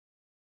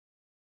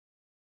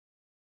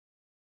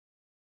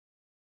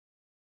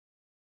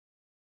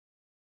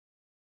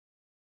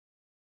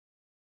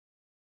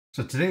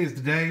So today is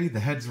the day,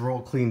 the heads are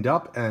all cleaned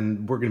up,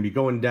 and we're going to be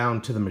going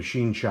down to the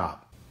machine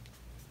shop.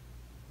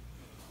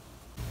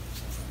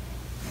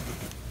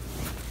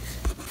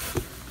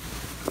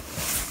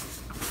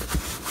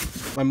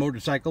 My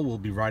motorcycle will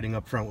be riding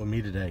up front with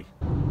me today.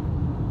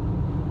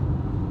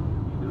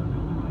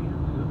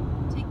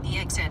 Take the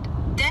exit,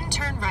 then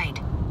turn right.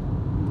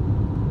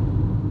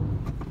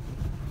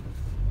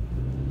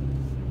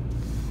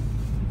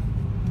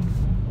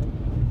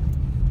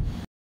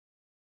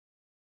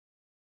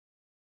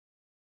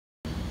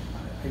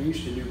 I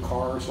used to do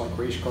cars, like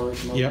race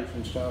cars, motors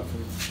and stuff,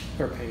 and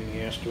they're a pain in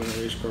the ass doing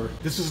a race car.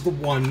 This is the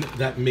one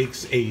that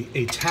makes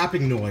a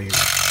tapping noise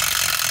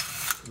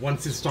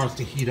once it starts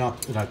to heat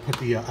up. And I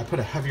put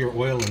a heavier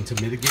oil in to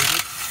mitigate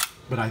it,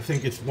 but I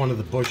think it's one of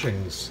the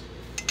bushings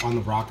on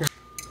the rocker.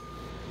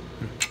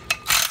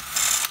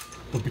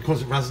 But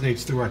because it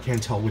resonates through, I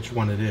can't tell which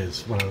one it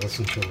is when I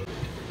listen to it.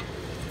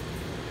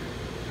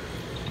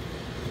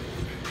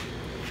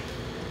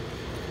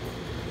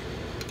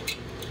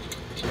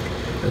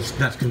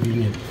 That's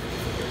convenient.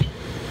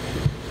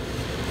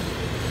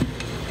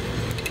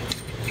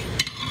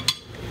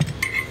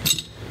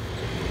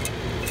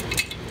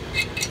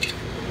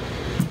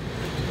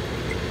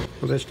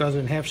 Well, this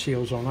doesn't have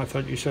seals on. I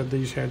thought you said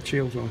these had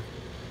seals on.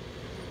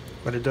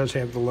 But it does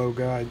have the low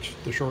guides,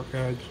 the short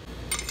guides.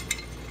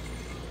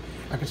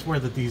 I could swear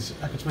that these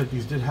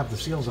did have the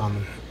seals on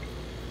them.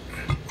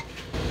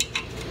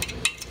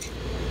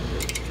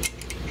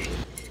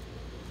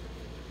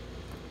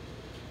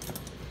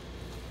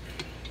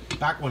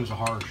 Back one's a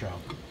horror show.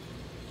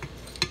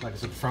 Like I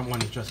said, the front one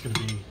is just going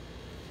to be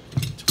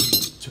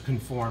to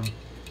conform.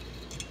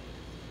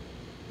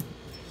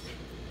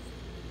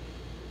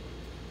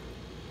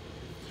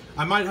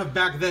 I might have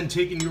back then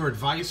taken your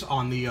advice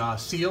on the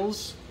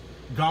seals,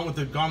 gone with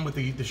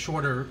the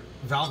shorter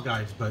valve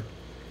guides, but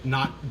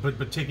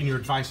taking your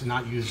advice and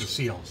not use the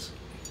seals.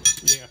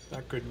 Yeah,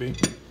 that could be.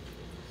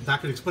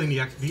 That could explain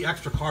the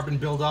extra carbon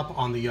buildup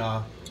on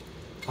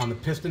the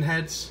piston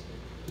heads.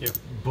 Yep.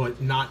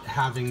 But not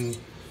having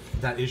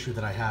that issue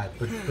that I had.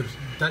 But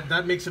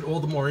that makes it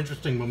all the more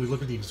interesting when we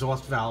look at the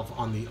exhaust valve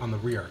on the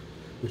rear,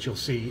 which you'll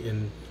see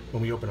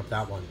when we open up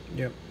that one.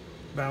 Yep.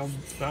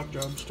 Valve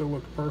job still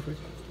looks perfect.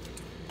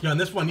 Yeah, on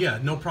this one, yeah,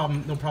 no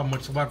problem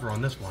whatsoever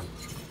on this one.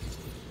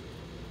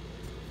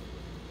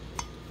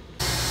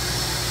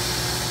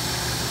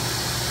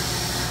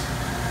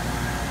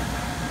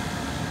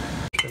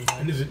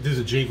 And this is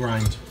a J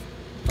grind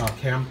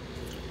cam.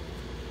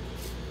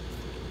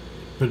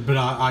 But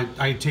I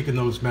had taken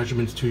those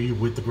measurements to you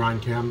with the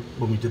grind cam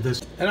when we did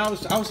this, and I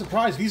was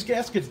surprised. These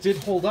gaskets did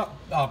hold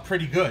up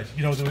pretty good.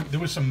 You know, there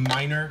was some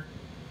minor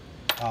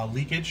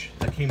leakage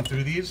that came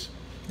through these.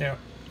 Yeah.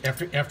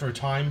 After a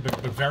time, but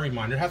very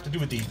minor. It has to do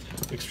with the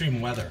extreme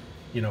weather.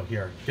 You know,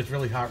 here it gets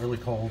really hot, really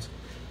cold.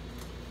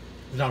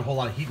 There's not a whole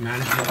lot of heat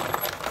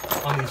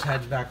management on these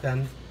heads back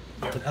then.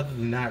 Yeah. But other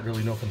than that,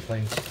 really no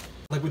complaints.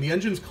 Like when the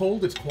engine's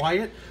cold, it's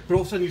quiet, but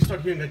all of a sudden you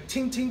start hearing a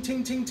ting ting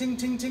ting ting ting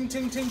ting ting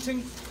ting ting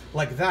ting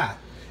like that.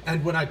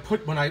 And when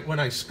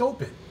I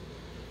scope it,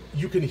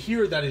 you can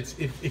hear that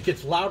it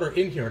gets louder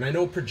in here, and I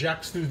know it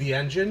projects through the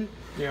engine.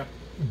 Yeah.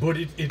 But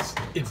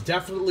it's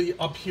definitely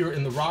up here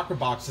in the rocker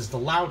box is the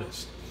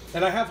loudest.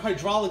 And I have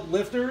hydraulic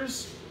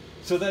lifters,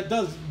 so that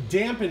does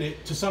dampen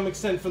it to some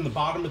extent from the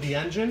bottom of the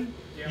engine.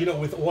 Yeah. You know,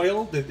 with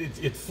oil,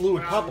 it flew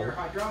a couple. Your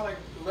hydraulic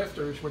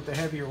lifters with the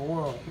heavier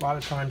oil, a lot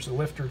of times the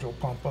lifters will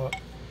pump up.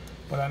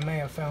 But I may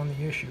have found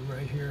the issue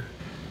right here.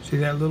 See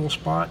that little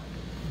spot?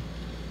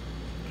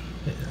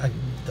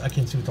 I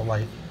can't see with the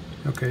light.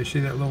 Okay, see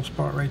that little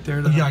spot right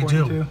there? Yeah, I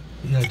do.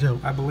 Yeah, I do.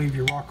 I believe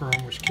your rocker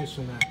arm was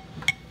kissing that.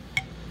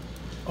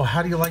 Oh,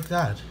 how do you like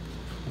that?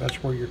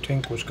 That's where your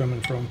tink was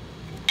coming from.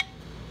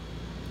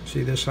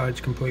 See, this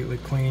side's completely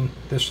clean.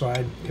 This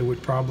side, it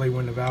would probably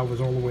when the valve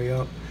was all the way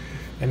up.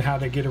 And how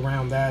to get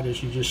around that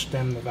is you just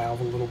stem the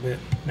valve a little bit.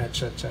 That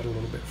sets that a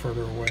little bit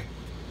further away.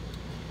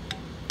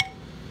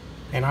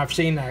 And I've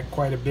seen that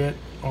quite a bit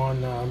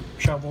on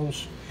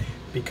shovels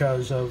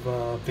because of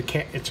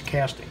it's a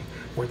casting.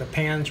 Where the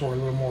pans were a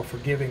little more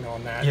forgiving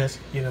on that. Yes.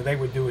 You know, they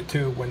would do it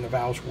too when the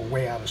valves were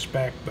way out of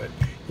spec, but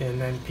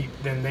and then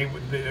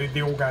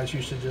the old guys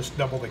used to just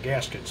double the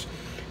gaskets.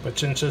 But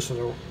since this is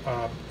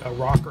a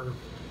rocker,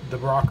 the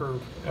rocker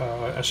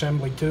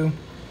assembly too,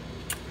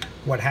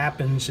 what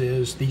happens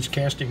is these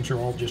castings are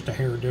all just a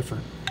hair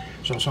different.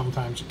 So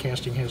sometimes the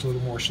casting has a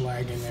little more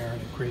slag in there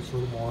and it creates a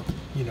little more,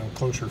 you know,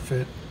 closer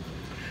fit.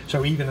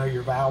 So even though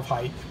your valve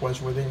height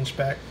was within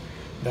spec,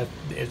 that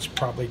it's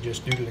probably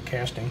just due to the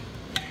casting.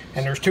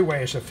 And there's two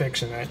ways of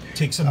fixing it.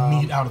 Take some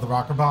meat out of the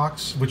rocker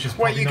box, which is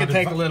well, you can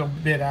take a little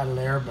bit out of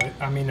there, but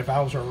I mean the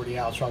valves are already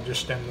out, so I'll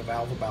just stem the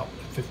valve about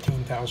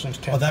 15 thousandths,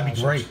 10 Oh, that'd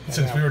be great.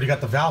 Since we already got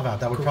the valve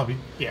out, that would probably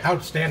be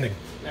outstanding.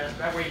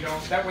 That way you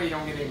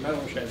don't get any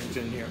metal shavings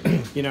in here.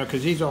 You know,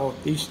 because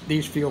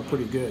these feel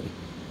pretty good.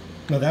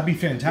 No, that'd be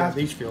fantastic.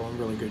 Yeah, these feel in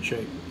really good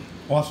shape.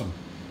 Awesome.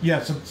 Yeah,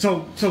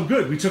 so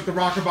good. We took the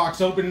rocker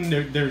box open.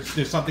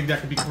 There's something that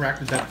can be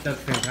corrected.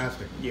 That's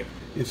fantastic. Yeah.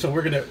 And so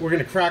we're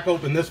gonna crack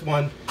open this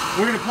one.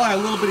 We're gonna apply a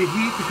little bit of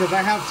heat because I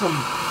have some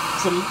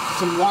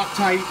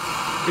Loctite.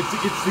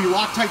 It's the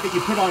Loctite that you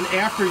put on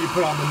after you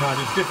put on the nut.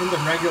 It's different than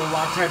regular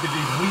Loctite that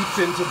it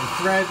weeps into the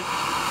thread.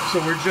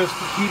 So we're just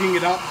heating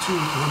it up to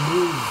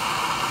remove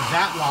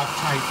that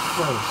Loctite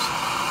first.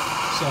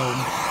 So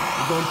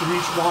we're going through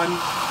each one.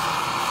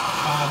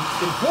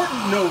 Important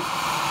note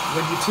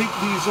when you take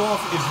these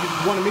off is you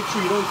want to make sure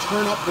you don't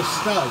turn up the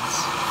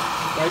studs,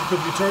 right? Because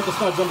if you turn up the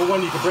studs, number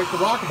one, you can break the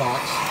rocker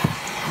box.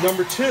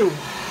 Number two,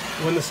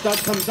 when the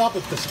stud comes up,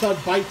 if the stud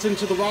bites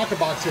into the rocker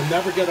box, you'll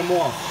never get them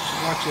off.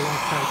 Watch the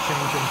Loctite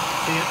changing.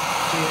 See it?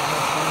 See it?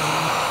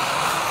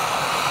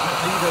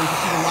 There you go. You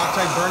can see the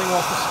Loctite burning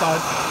off the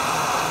stud.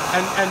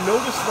 And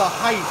notice the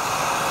height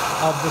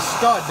of the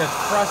stud that's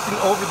pressing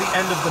over the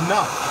end of the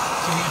nut.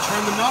 So when you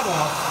turn the nut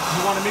off,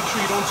 you want to make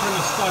sure you don't turn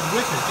the stud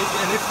with it.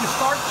 And if you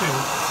start to,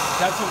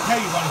 that's okay.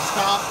 You want to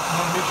stop. You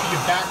want to make sure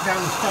you back down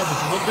the stud.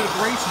 There's a little bit of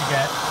grace you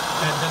get,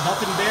 and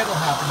nothing bad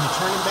will happen. You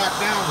turn them back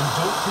down and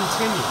don't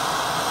continue.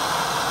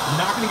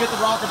 You're not going to get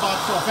the rocker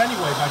box off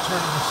anyway by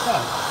turning the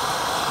stud.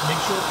 Make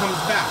sure it comes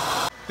back.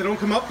 If they don't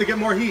come up, they get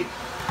more heat.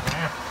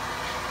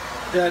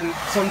 And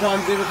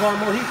sometimes they require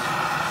more heat.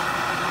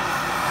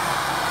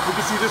 You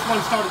can see this one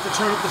started to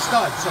turn up the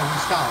stud, so we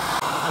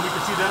stopped. And we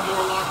can see that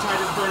more Loctite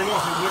is burning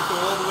off. It went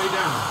all the way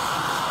down.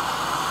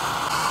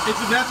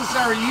 It's a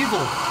necessary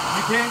evil.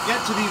 You can't get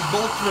to these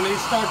bolts when they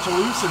start to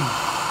loosen,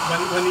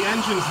 when the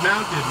engine's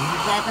mounted, and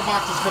these rocker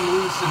boxes come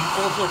loose and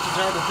all sorts of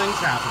terrible things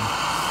happen.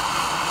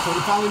 So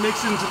to finally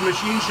mix it into the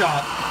machine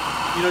shop,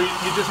 you know,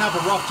 you just have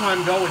a rough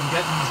time going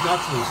getting these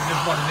nuts loose. It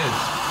is what it is.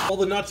 All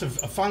the nuts have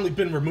finally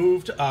been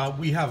removed.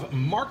 We have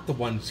marked the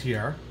ones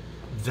here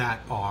that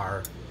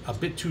are a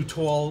bit too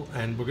tall,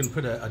 and we're going to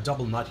put a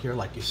double nut here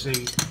like you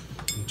see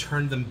and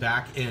turn them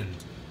back in.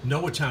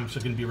 No attempts are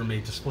going to be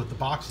made to split the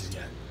boxes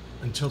yet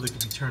until they can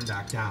be turned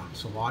back down.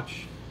 So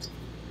watch.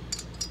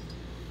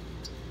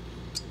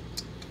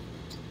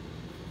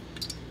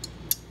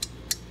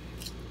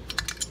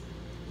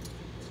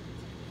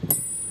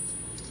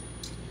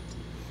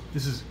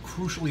 This is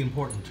crucially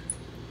important.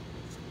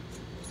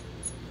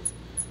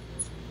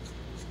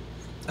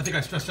 I think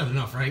I stressed that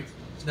enough, right?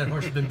 That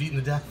horse has been beaten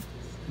to death.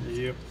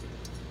 Yep.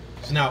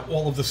 So now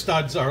all of the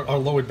studs are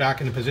lowered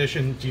back into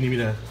position. Do you need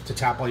me to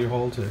tap while you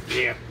hold?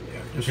 Yeah.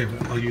 Okay,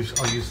 I'll use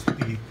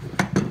the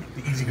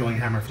easygoing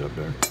hammer up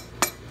there.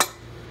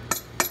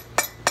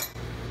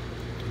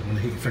 I want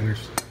to hit your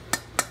fingers.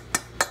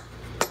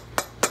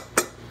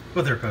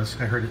 Oh, there it goes.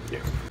 I heard it. Yeah.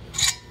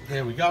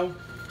 There we go.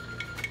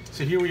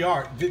 So here we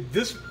are.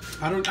 This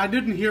I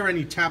didn't hear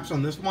any taps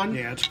on this one.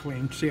 Yeah, it's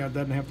clean. See how it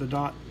doesn't have the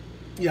dot?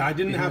 Yeah, I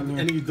didn't have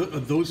any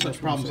of those such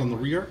problems on the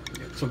rear.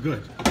 Yeah. So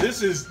good.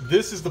 This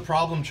is the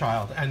problem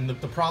child, and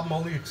the problem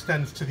only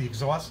extends to the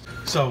exhaust.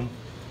 So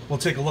we'll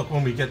take a look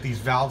when we get these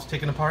valves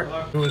taken apart.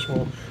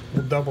 We'll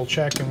double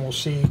check and we'll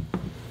see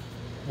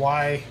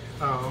why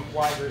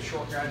the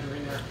short guides are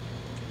in there.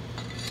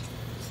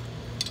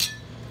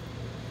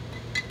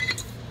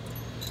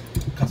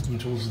 Custom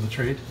tools of the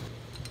trade.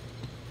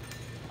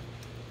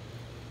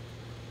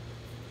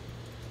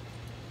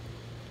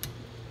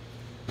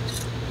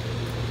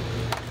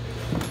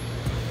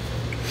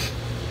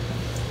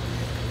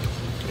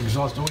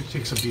 Exhaust always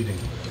takes a beating.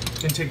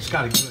 Intake's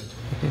got it good.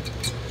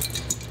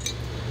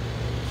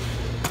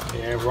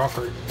 Yeah,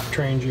 rocker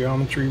train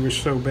geometry was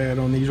so bad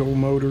on these old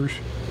motors.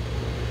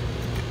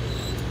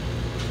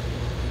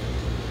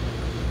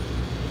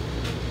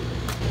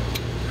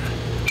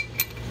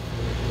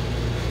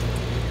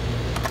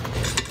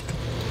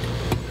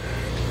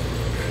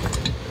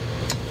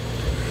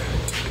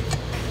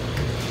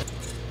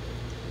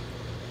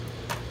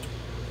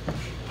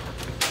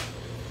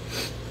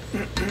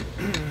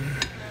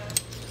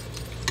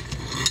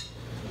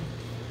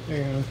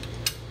 Yeah.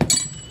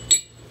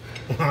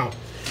 Wow,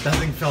 that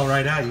thing fell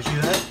right out. You see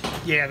that?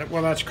 Yeah,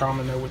 well, that's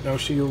common though with no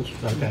seals.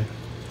 Okay.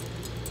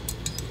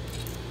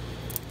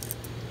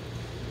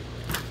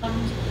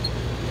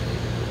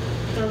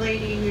 The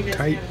lady who doesn't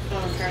Tight. have a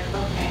phone card.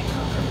 Okay.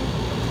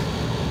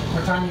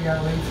 What time you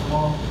got late for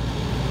long?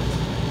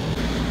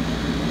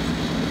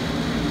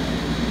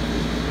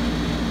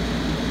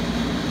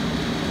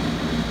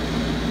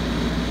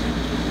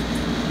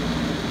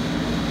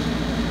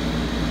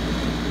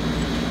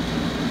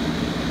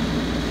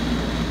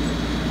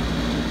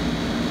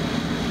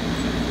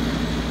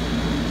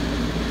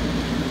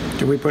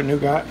 Did we put new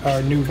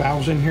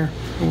valves in here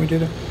when we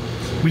did it?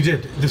 We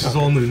did. This is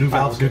all new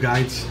valves, new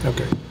guides.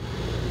 Okay.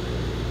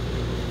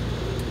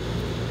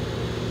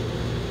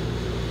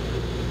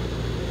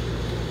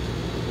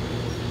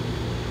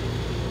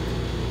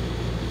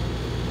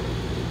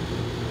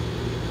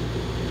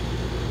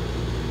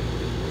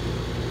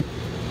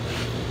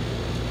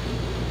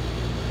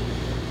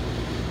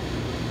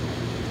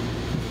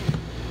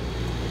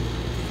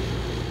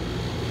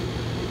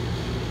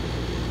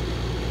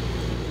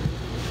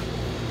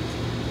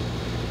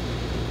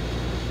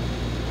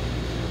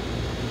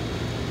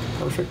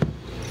 Perfect.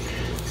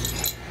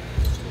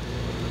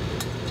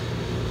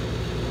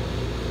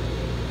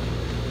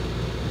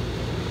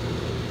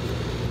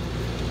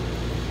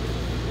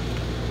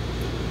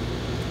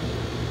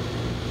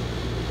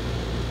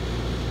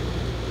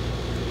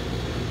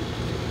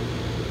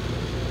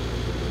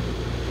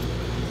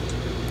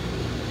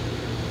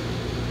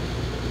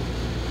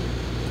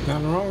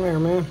 Nothing wrong there,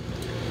 man.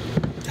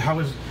 How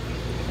is?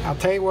 I'll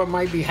tell you what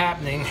might be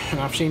happening, and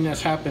I've seen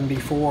this happen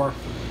before.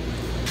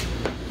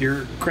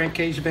 Your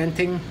crankcase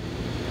venting,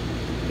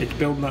 it's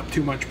building up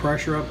too much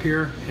pressure up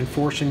here and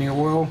forcing the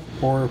oil,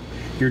 or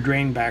your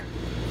drain back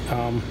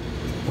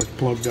was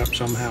plugged up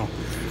somehow.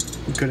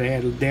 You could have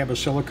had a dab of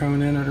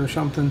silicone in it or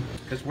something.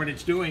 Because what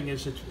it's doing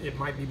is it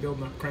might be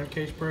building up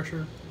crankcase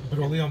pressure. But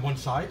only on one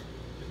side?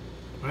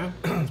 Well,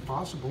 it's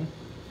possible.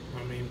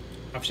 I mean,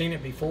 I've seen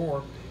it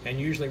before, and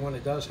usually when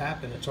it does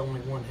happen, it's only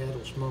one head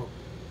of smoke.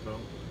 So,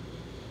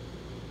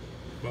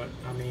 but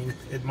I mean,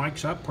 it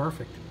mics up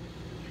perfect.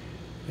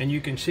 And you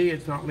can see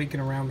it's not leaking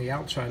around the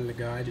outside of the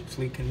guide, it's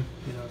leaking,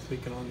 you know, it's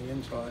leaking on the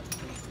inside.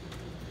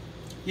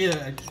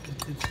 Yeah,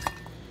 it's...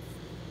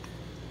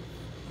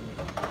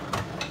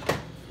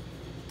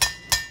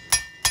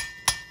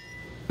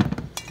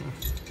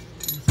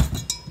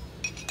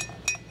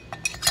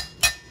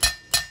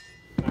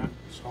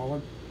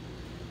 Solid.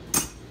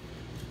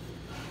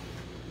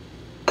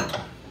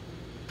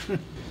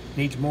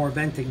 Needs more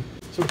venting.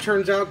 So it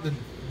turns out that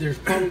there's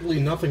probably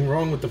nothing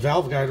wrong with the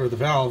valve guide or the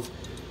valve,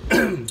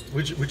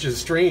 which is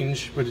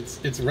strange, but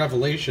it's a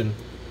revelation.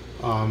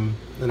 And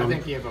I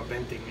think you have a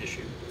venting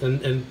issue.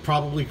 And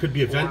probably could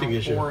be a venting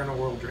issue. Or an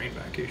oil drain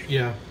back issue.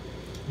 Yeah,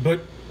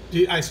 but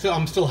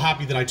I'm still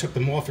happy that I took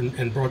them off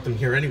and brought them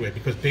here anyway,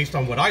 because based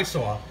on what I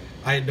saw,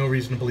 I had no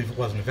reason to believe it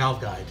wasn't a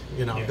valve guide.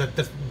 You know, yeah.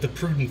 that's the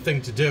prudent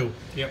thing to do.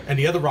 Yep. And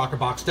the other rocker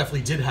box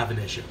definitely did have an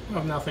issue. Well,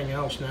 if nothing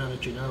else, now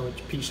that you know,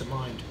 it's peace of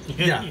mind.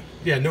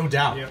 Yeah, no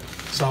doubt. Yep.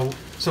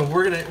 So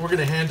we're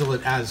gonna handle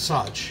it as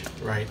such,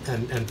 right,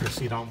 and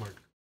proceed onward.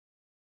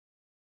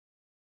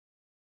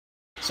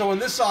 So on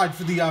this side,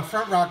 for the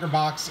front rocker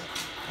box,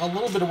 a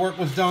little bit of work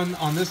was done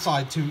on this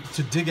side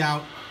to dig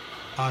out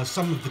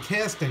some of the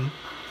casting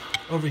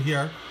over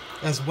here,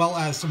 as well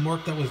as some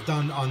work that was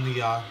done on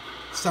the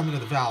stemming of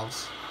the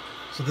valves.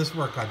 So this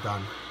work got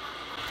done.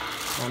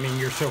 I mean,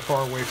 you're so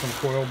far away from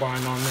coil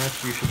bind on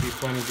this, you should be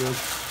plenty good.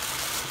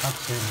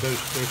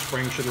 Those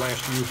springs should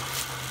last you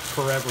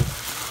forever.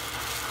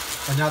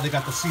 And now they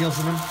got the seals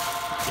in them?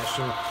 Yes,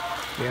 sir.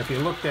 Yeah, if you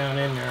look down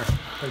in there,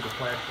 take a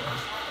flashlight.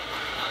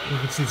 You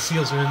can see the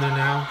seals are in there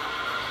now.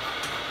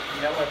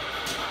 Yeah, look.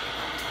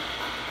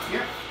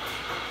 Yeah.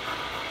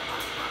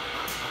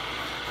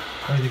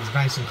 Everything's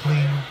nice and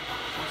clean.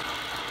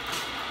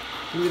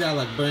 Look at that,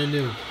 like brand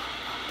new.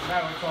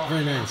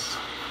 Very nice.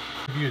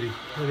 Beauty.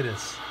 Look at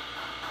this.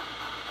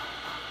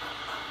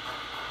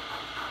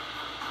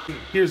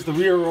 Here's the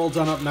rear roll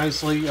done up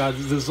nicely.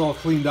 This is all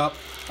cleaned up.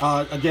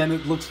 Again,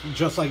 it looks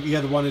just like the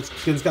other one.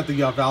 It's got the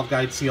valve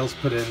guide seals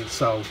put in,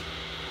 so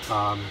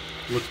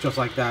looks just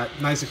like that.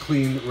 Nice and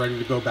clean, ready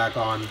to go back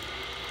on.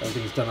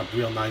 Everything's done up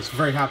real nice.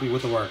 Very happy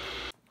with the work.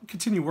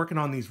 Continue working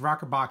on these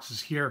rocker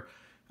boxes here.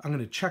 I'm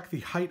going to check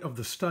the height of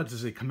the studs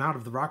as they come out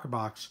of the rocker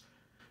box.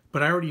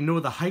 But I already know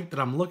the height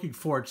that I'm looking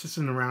for. It's just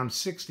in around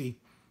 60.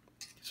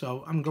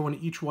 So I'm going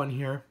to each one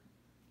here.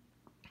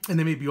 And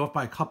they may be off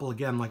by a couple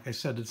again. Like I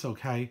said, it's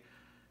okay.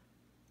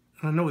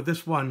 And I know with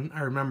this one,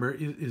 I remember,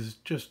 is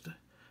just, that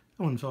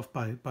one's off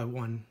by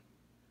 1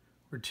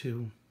 or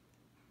 2.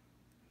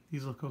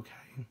 These look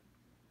okay.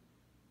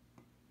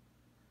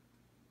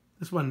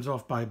 This one's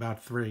off by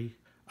about 3.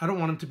 I don't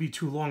want them to be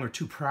too long or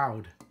too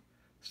proud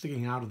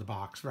sticking out of the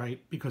box, right?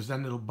 Because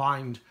then it'll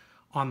bind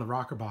on the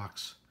rocker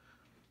box.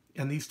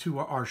 And these two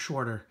are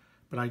shorter,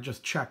 but I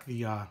just check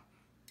the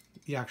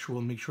actual,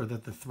 make sure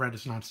that the thread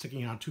is not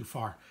sticking out too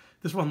far.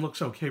 This one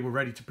looks okay. We're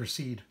ready to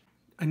proceed.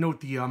 I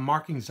note the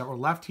markings that were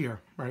left here,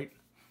 right?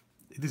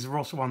 These are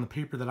also on the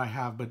paper that I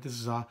have, but this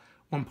is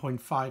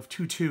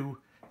 1.522,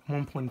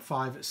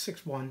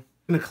 1.561. I'm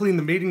going to clean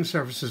the mating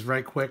surfaces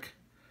right quick.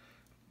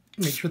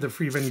 Make sure they're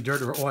free of any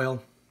dirt or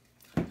oil.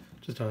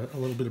 Just a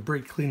little bit of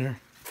brake cleaner.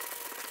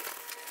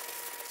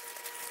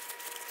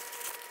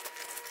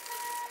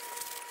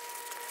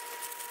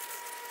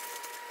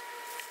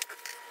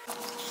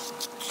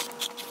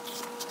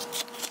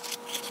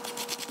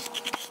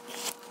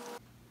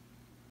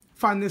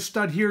 Find this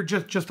stud here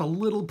just a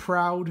little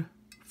proud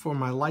for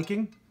my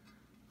liking.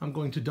 I'm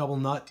going to double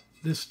nut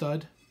this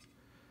stud.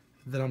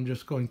 Then I'm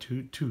just going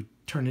to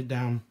turn it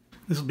down.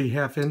 This will be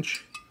 1/2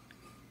 inch.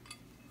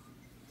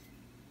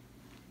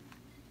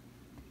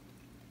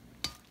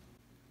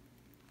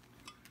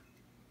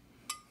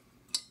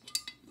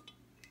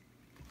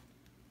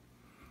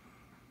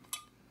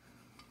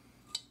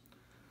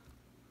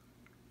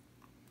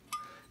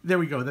 There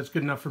we go, that's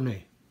good enough for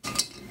me.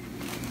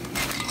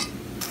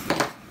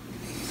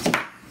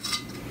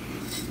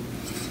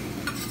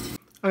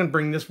 I'm going to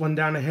bring this one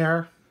down a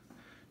hair,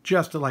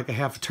 just to like a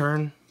 1/2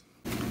 turn.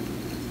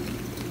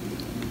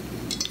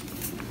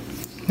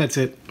 That's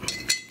it.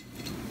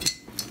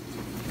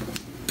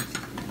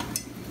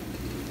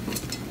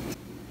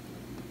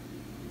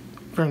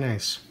 Very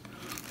nice.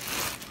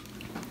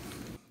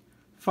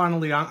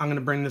 Finally, I'm going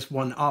to bring this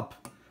one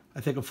up, I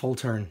think a full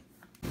turn.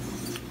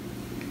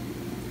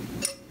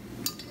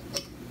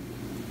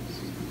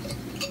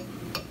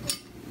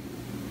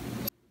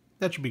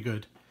 That should be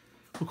good.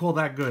 We'll call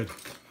that good.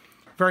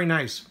 Very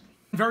nice.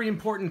 Very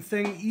important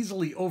thing,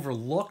 easily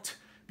overlooked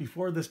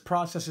before this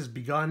process is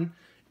begun,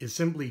 is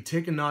simply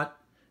take a nut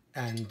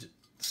and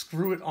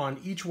screw it on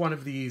each one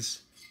of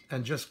these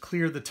and just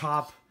clear the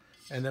top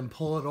and then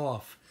pull it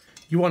off.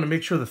 You want to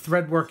make sure the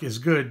thread work is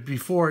good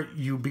before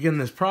you begin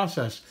this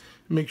process.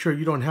 Make sure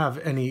you don't have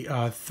any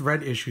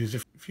thread issues.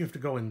 If you have to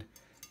go and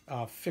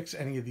fix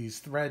any of these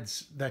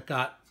threads that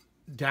got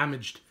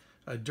damaged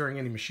during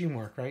any machine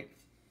work, right?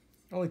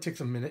 It only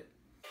takes a minute.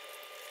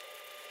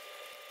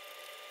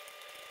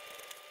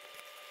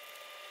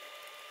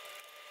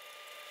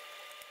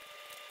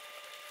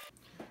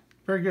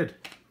 Very good.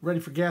 Ready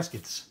for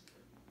gaskets.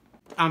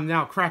 I'm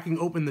now cracking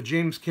open the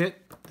James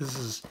kit. This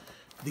is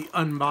the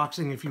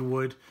unboxing, if you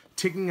would.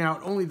 Taking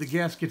out only the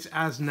gaskets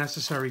as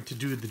necessary to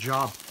do the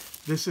job.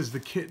 This is the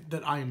kit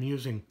that I am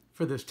using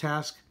for this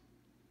task.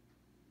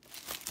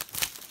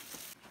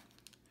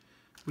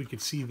 We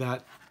could see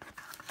that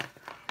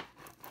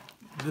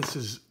this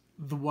is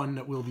the one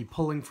that we'll be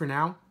pulling for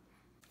now.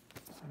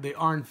 They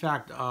are in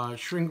fact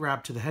shrink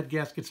wrapped to the head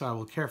gasket, so I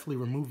will carefully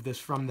remove this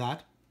from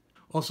that.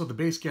 Also, the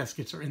base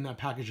gaskets are in that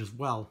package as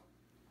well.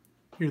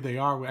 Here they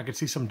are. I can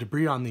see some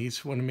debris on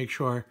these. Want to make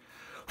sure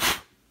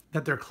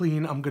that they're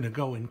clean. I'm going to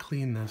go and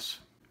clean this.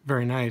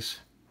 Very nice.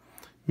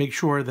 Make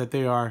sure that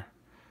they are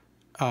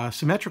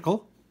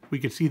symmetrical. We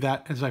can see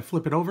that as I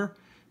flip it over.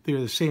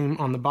 They're the same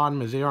on the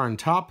bottom as they are on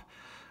top.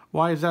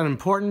 Why is that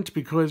important?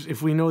 Because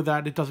if we know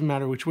that, it doesn't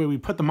matter which way we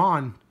put them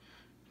on.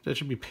 That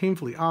should be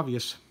painfully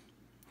obvious.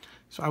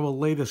 So I will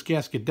lay this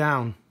gasket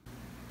down.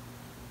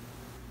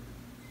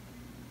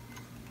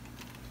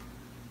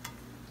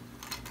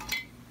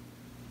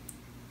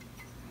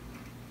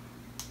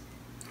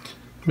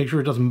 Make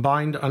sure it doesn't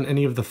bind on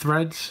any of the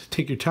threads.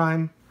 Take your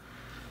time.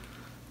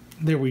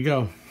 There we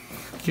go.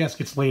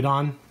 Gasket's laid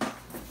on.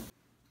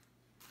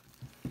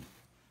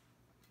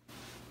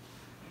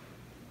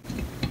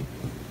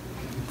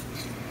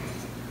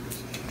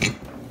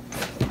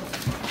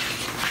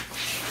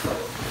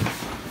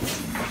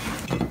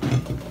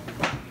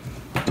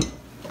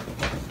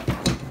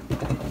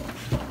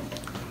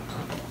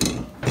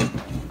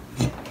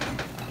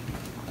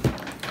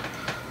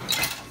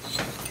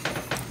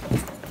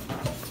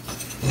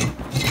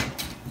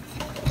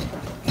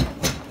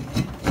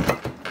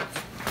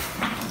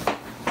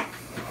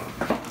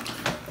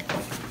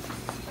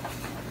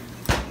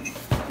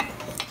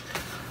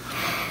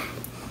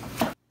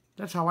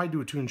 That's how I do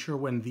it to ensure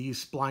when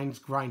these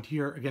splines grind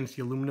here against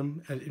the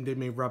aluminum and they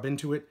may rub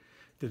into it,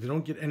 that they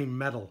don't get any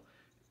metal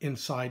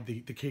inside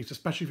the case,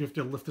 especially if you have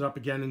to lift it up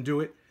again and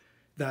do it,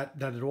 that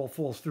it all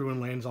falls through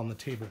and lands on the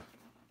table.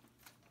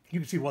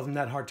 You can see it wasn't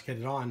that hard to get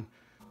it on,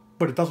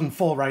 but it doesn't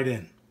fall right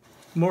in.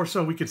 More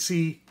so, we could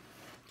see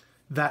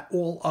that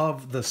all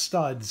of the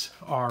studs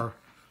are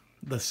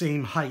the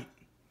same height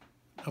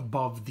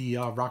above the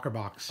rocker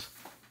box.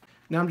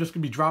 Now I'm just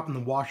going to be dropping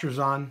the washers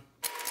on.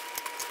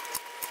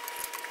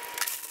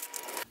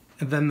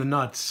 And then the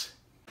nuts.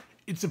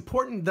 It's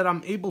important that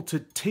I'm able to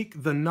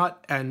take the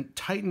nut and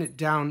tighten it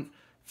down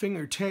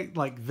finger tight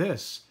like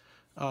this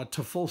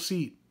to full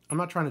seat. I'm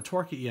not trying to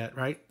torque it yet,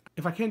 right?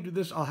 If I can't do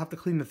this, I'll have to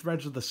clean the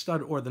threads of the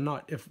stud or the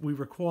nut. If we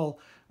recall,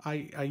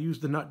 I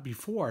used the nut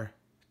before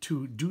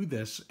to do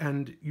this,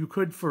 and you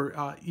could,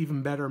 for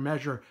even better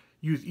measure,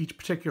 use each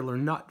particular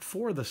nut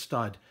for the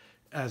stud,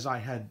 as I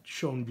had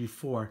shown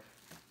before.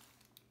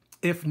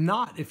 If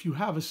not, if you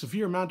have a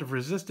severe amount of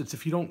resistance,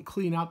 if you don't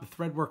clean out the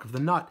thread work of the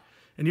nut,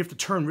 and you have to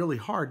turn really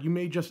hard, you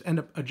may just end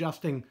up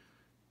adjusting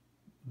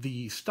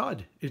the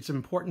stud. It's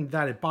important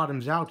that it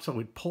bottoms out so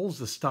it pulls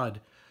the stud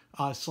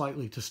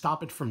slightly to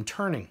stop it from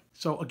turning.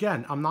 So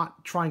again, I'm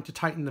not trying to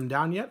tighten them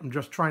down yet. I'm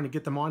just trying to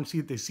get them on, see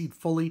if they seat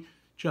fully,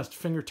 just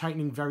finger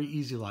tightening very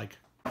easy like.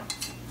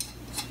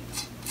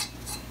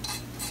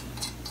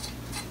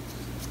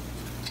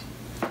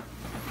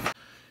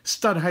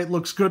 Stud height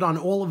looks good on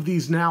all of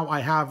these now. I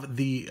have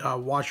the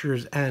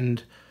washers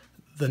and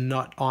the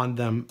nut on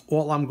them.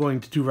 All I'm going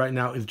to do right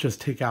now is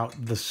just take out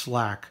the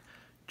slack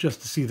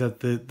just to see that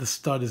the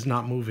stud is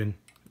not moving.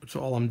 That's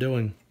all I'm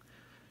doing.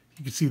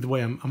 You can see the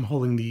way I'm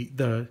holding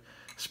the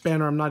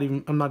spanner. I'm not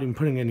even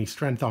putting any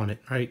strength on it,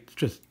 right? It's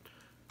just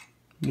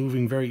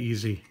moving very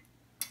easy.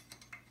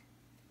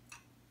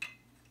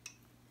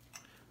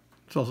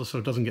 It's also so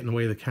it doesn't get in the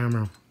way of the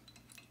camera.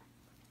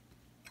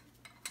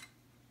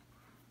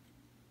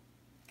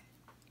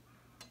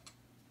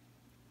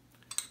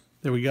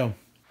 There we go.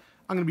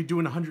 I'm going to be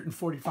doing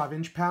 145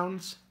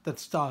 inch-pounds.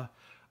 That's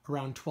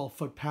around 12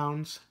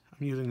 foot-pounds.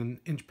 I'm using an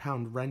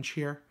inch-pound wrench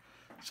here.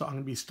 So I'm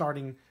going to be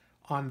starting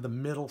on the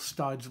middle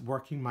studs,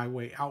 working my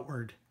way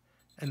outward,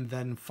 and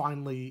then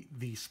finally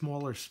the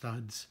smaller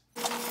studs.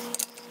 I'm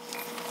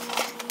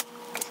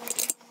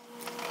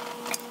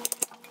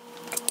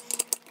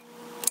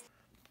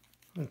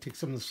going to take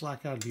some of the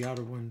slack out of the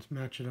outer ones,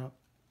 match it up.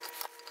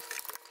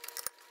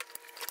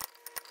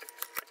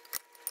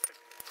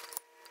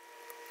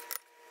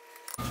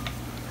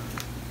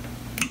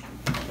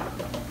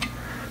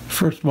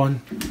 First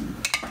one.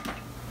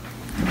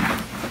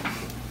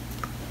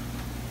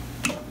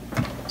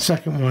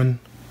 Second one.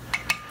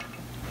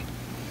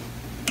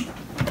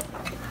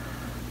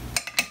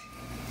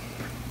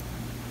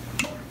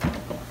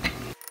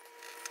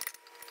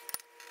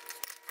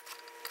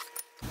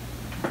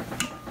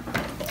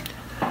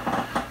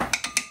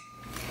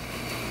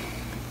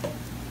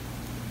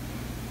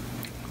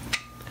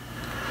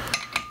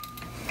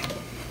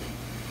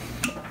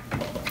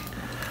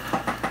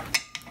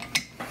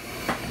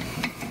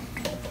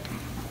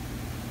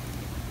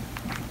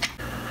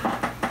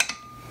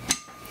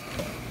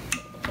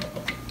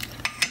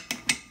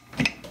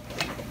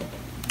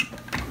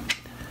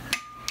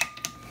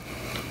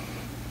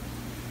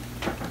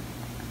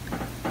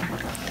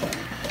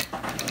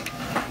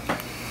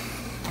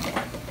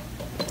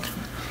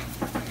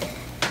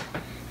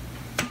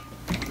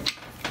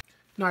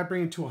 Now I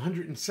bring it to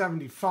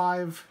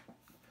 175,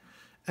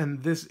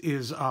 and this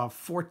is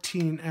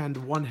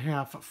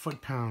 14½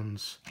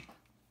 foot-pounds.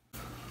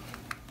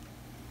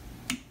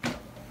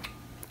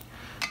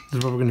 This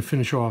is what we're going to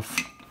finish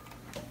off.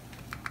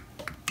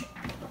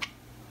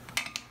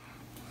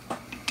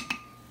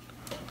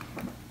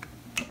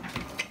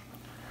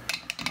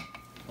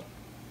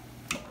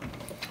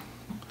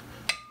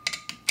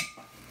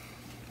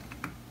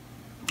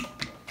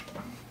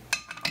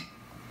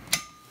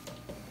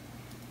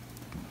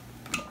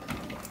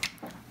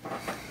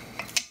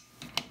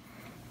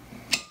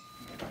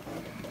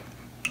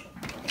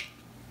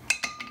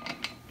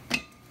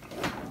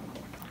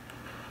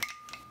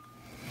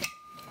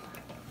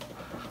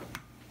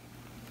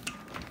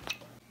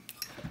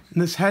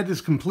 And this head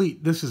is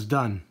complete. This is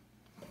done.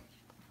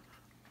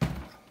 I'm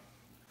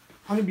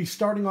going to be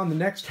starting on the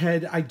next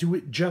head. I do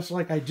it just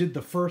like I did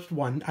the first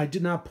one. I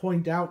did not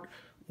point out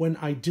when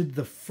I did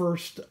the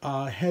first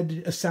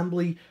head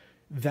assembly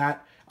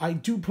that I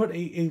do put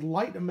a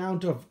light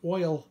amount of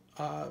oil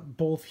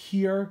both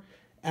here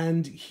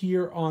and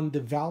here on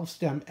the valve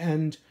stem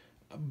end,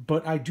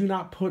 but I do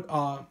not put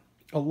a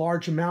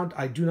large amount.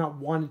 I do not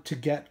want it to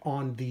get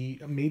on the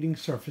mating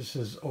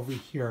surfaces over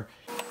here.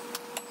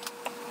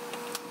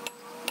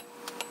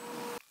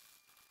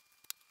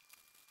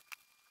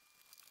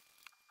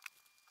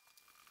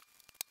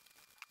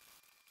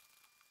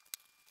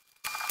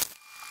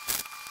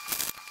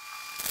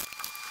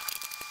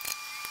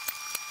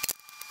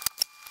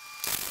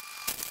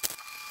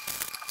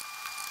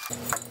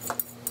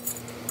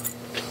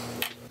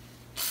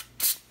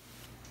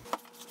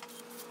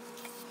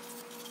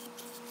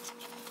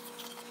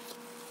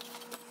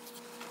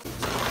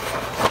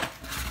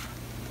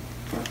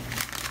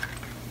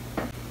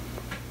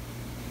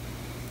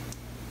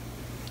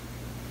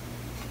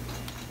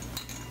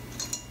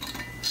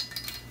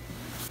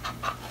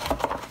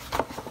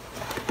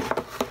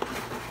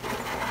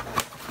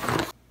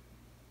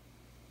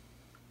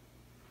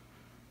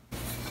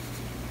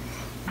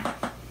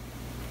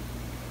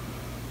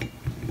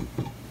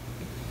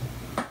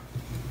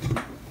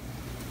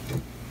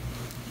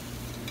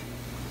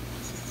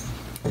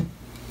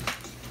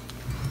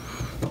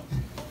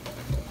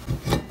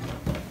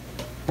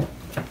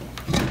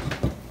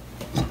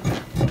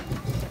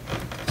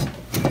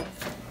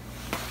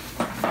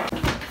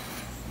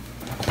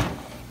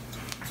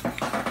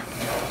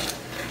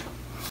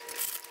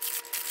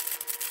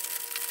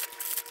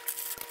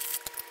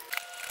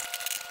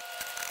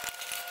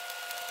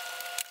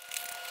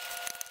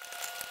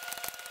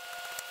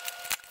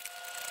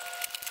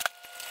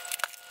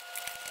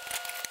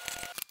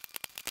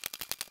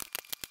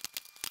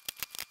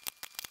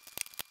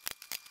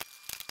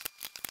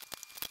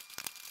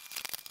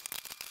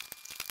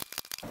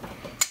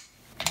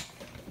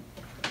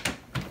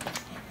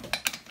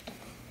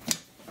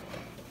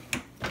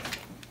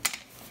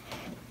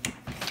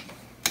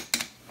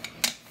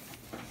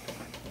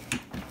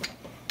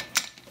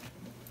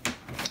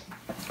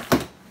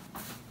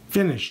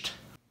 Finished.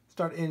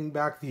 Start adding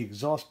back the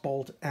exhaust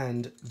bolt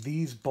and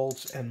these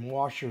bolts and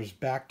washers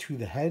back to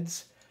the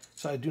heads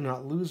so I do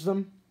not lose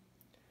them.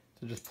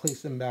 So just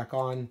place them back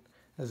on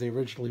as they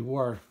originally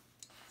were.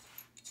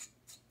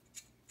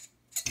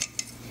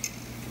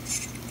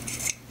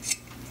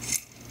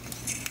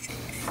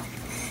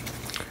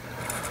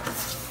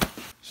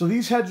 So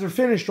these heads are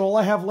finished. All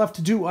I have left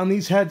to do on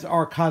these heads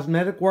are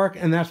cosmetic work,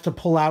 and that's to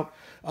pull out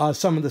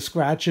some of the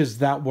scratches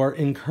that were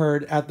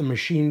incurred at the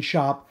machine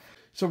shop.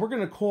 So we're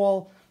going to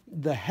call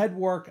the head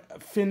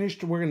work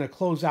finished. We're going to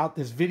close out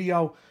this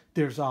video.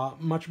 There's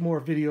much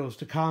more videos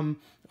to come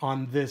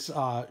on this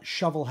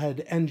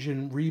Shovelhead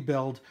engine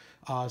rebuild.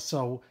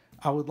 So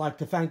I would like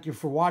to thank you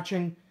for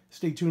watching.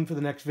 Stay tuned for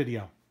the next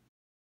video.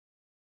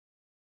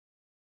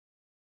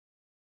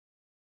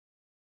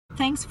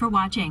 Thanks for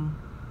watching.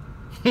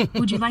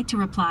 Would you like to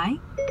reply?